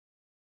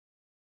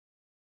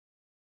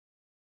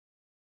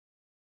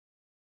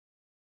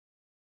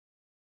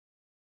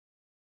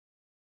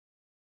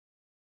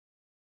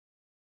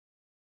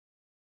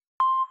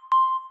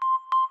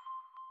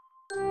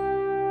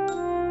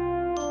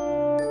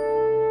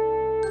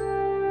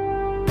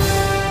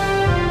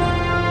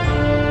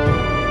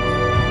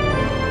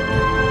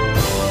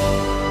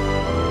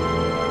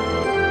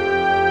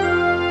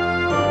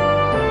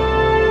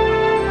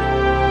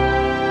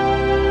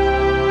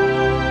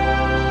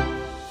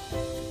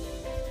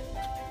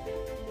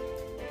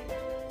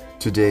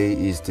Today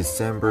is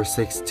December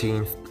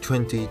 16th,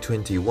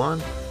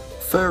 2021.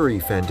 Furry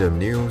fandom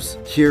news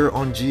here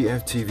on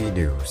GFTV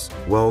News.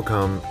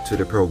 Welcome to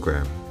the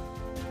program.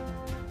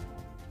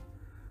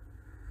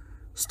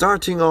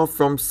 Starting off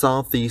from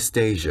Southeast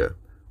Asia,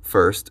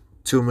 first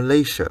to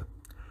Malaysia.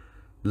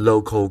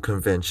 Local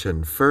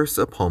convention First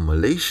Upon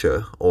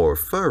Malaysia, or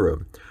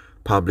Furry,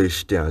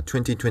 published their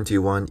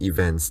 2021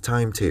 events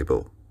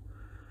timetable.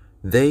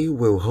 They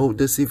will hold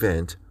this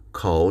event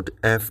called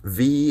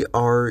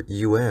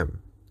FVRUM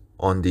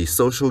on the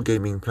social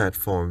gaming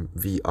platform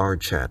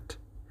VRChat.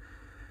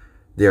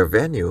 Their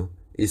venue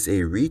is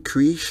a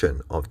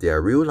recreation of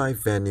their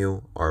real-life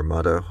venue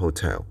Armada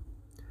Hotel.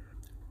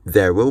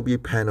 There will be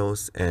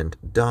panels and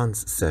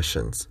dance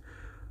sessions,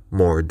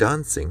 more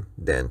dancing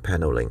than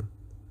paneling.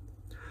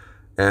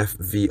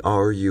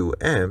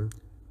 FVRUM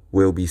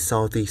will be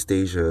Southeast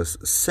Asia's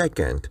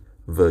second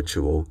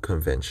virtual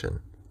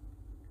convention.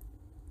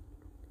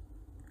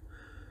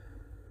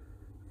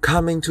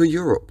 Coming to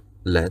Europe,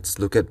 let's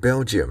look at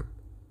Belgium.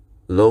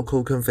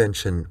 Local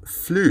convention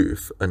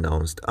Fleuve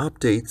announced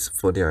updates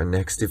for their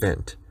next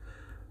event.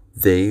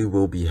 They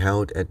will be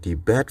held at the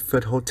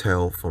Bedford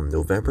Hotel from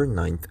November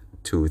 9th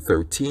to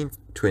 13th,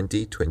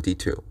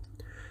 2022.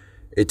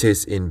 It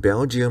is in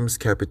Belgium's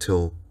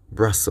capital,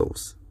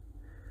 Brussels.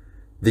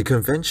 The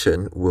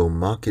convention will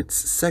mark its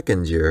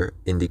second year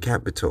in the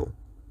capital.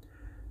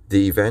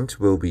 The event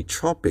will be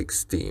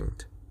tropics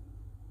themed.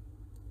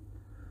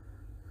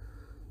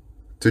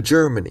 To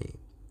Germany,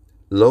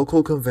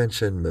 local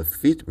convention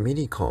Mefit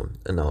Minicon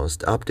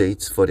announced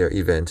updates for their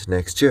event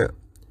next year.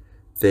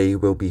 They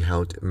will be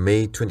held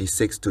May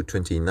 26 to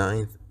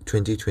 29th,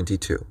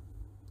 2022.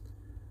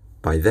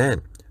 By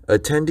then,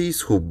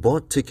 attendees who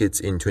bought tickets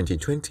in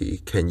 2020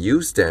 can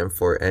use them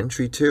for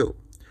entry too.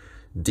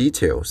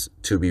 Details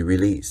to be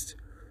released.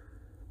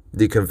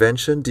 The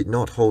convention did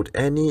not hold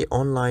any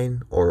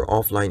online or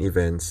offline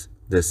events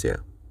this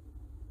year.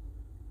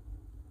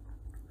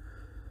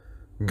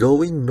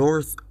 Going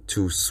north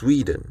to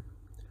Sweden,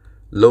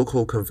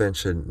 local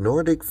convention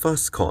Nordic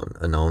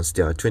furcon announced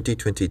their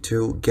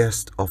 2022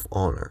 guest of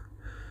honor.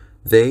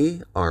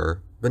 They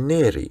are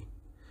Veneri.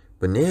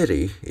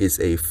 Veneri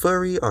is a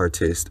furry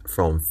artist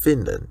from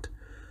Finland.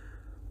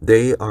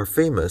 They are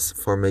famous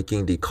for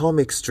making the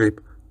comic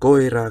strip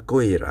Koira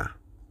Koira.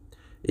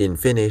 In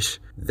Finnish,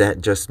 that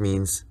just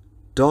means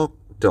dog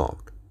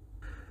dog.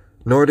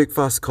 Nordic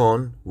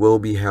furcon will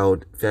be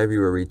held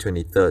February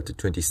 23rd to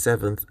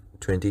 27th,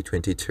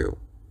 2022.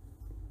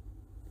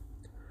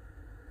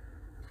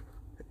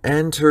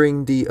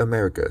 Entering the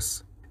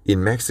Americas,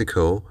 in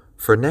Mexico,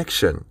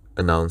 Furnection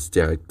announced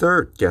their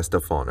third guest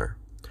of honor.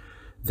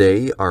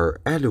 They are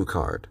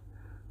Alucard.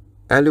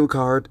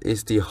 Alucard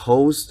is the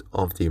host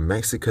of the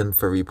Mexican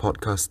furry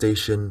podcast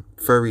station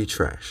Furry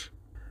Trash.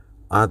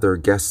 Other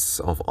guests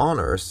of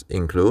honors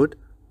include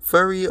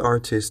furry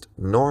artist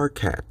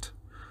Norcat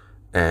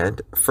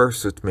and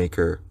fursuit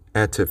maker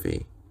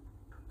Atavi.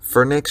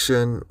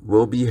 Furnection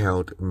will be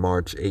held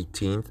March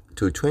 18th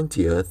to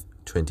 20th,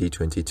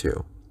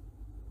 2022.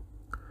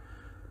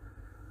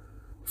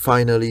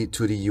 Finally,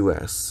 to the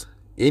US.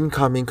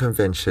 Incoming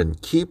convention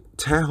Keep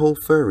Tahoe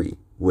Furry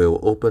will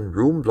open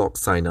room block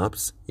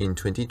signups in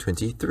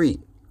 2023.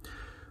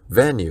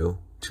 Venue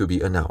to be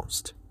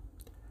announced.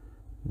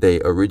 They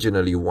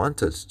originally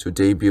wanted to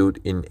debut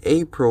in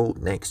April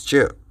next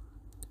year,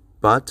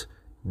 but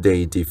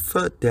they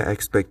deferred their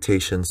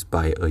expectations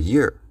by a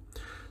year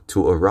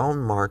to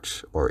around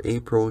March or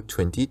April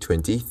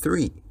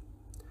 2023.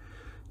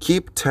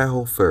 Keep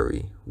Tahoe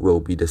Furry will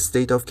be the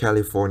state of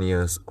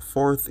California's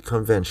fourth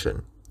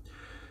convention.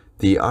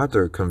 The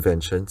other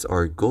conventions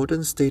are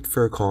Golden State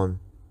Furcon,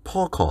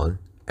 PawCon,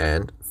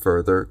 and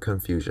Further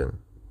Confusion.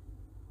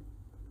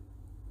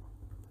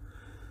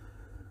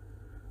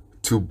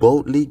 To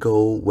boldly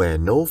go where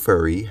no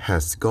furry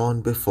has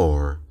gone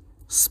before,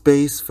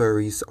 space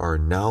furries are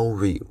now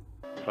real.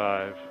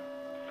 5,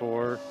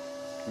 4,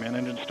 command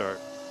engine start.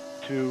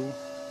 2,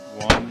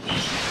 1,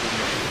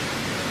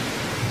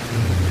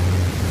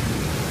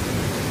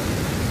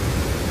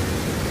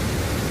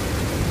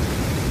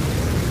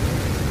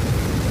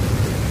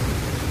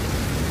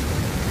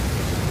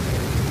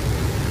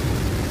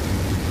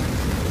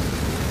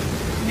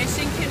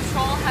 Mission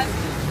Control has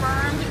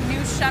confirmed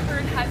New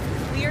Shepard has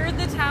cleared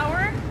the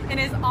tower and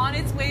is on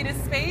its way to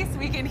space.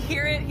 We can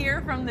hear it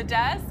here from the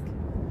desk.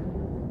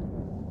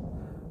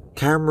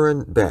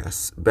 Cameron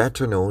Bass,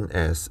 better known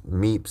as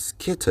Meep's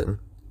Kitten,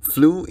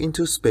 flew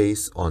into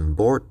space on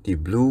board the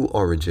Blue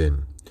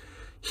Origin.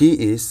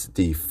 He is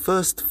the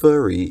first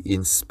furry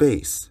in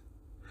space.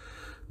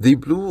 The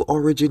Blue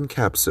Origin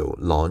capsule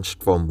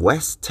launched from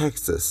West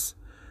Texas.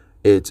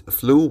 It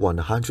flew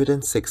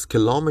 106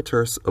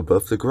 kilometers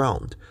above the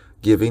ground,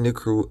 giving the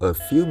crew a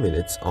few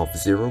minutes of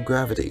zero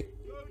gravity.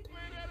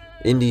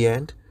 In the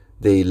end,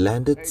 they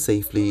landed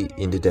safely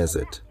in the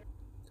desert.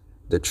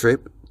 The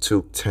trip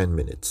took 10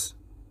 minutes.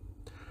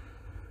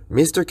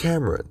 Mr.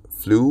 Cameron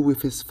flew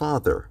with his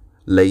father,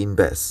 Lane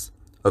Bess.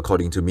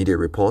 According to media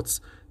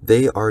reports,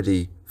 they are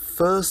the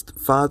first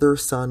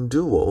father-son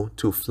duo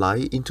to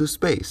fly into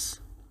space.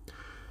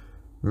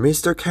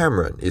 Mr.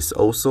 Cameron is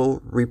also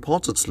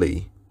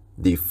reportedly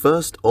the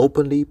first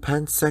openly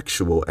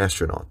pansexual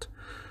astronaut.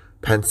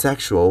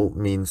 Pansexual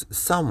means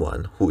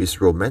someone who is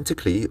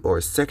romantically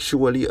or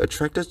sexually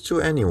attracted to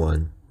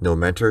anyone, no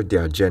matter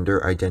their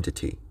gender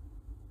identity.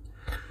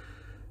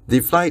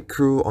 The flight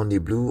crew on the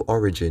Blue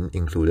Origin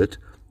included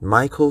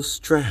Michael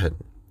Strahan,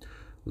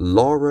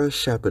 Laura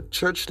Shepard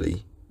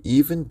Churchley,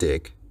 Evan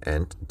Dick,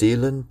 and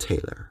Dylan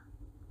Taylor.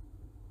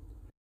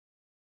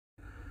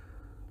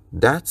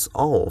 That's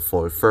all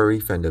for Furry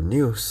Fandom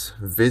News.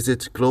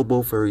 Visit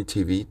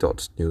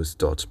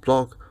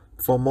globalfurrytv.news.blog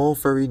for more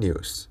furry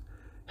news.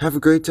 Have a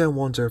great and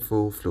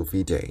wonderful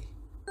fluffy day.